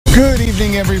Good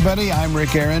evening, everybody. I'm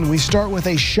Rick Aaron. We start with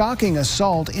a shocking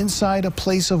assault inside a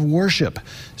place of worship.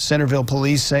 Centerville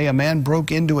police say a man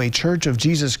broke into a Church of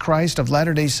Jesus Christ of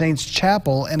Latter-day Saints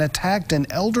chapel and attacked an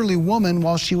elderly woman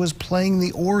while she was playing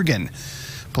the organ.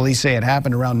 Police say it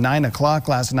happened around 9 o'clock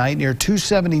last night near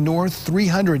 270 North,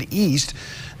 300 East.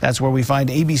 That's where we find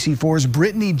ABC4's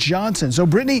Brittany Johnson. So,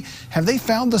 Brittany, have they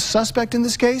found the suspect in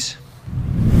this case?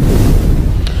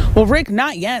 Well, Rick,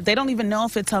 not yet. They don't even know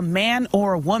if it's a man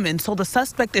or a woman, so the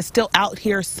suspect is still out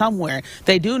here somewhere.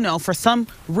 They do know for some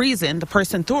reason the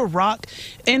person threw a rock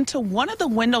into one of the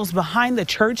windows behind the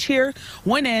church here,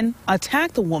 went in,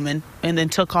 attacked the woman, and then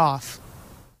took off.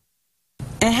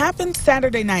 It happened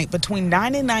Saturday night between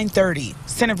 9 and 9:30.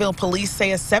 Centerville police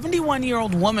say a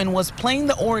 71-year-old woman was playing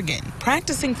the organ,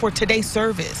 practicing for today's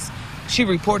service. She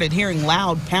reported hearing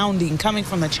loud pounding coming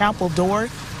from the chapel door,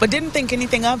 but didn't think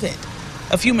anything of it.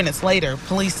 A few minutes later,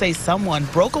 police say someone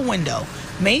broke a window,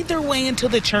 made their way into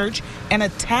the church, and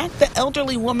attacked the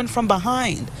elderly woman from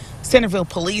behind. Centerville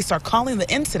police are calling the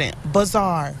incident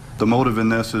bizarre. The motive in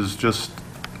this is just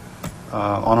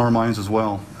on our minds as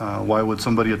well. Why would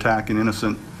somebody attack an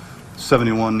innocent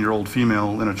 71-year-old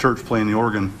female in a church playing the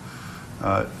organ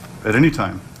at any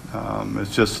time?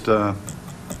 It's just,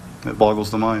 it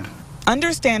boggles the mind.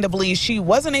 Understandably, she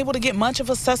wasn't able to get much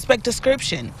of a suspect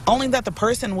description, only that the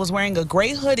person was wearing a gray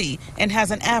hoodie and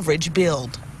has an average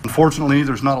build. Unfortunately,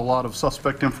 there's not a lot of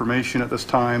suspect information at this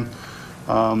time.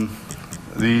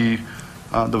 The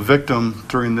victim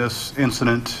during this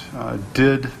incident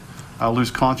did lose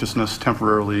consciousness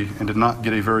temporarily and did not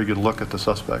get a very good look at the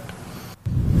suspect.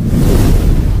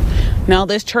 Now,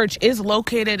 this church is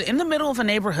located in the middle of a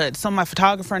neighborhood, so my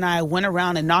photographer and I went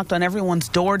around and knocked on everyone's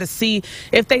door to see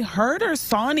if they heard or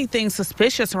saw anything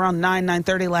suspicious around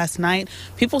 9:30 last night.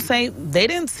 People say they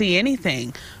didn't see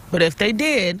anything, but if they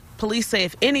did, police say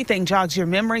if anything jogs your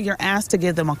memory, you're asked to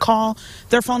give them a call.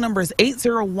 Their phone number is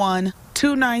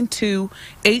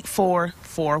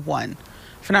 801-292-8441.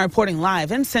 For now, reporting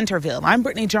live in Centerville, I'm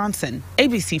Brittany Johnson,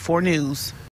 ABC4 News.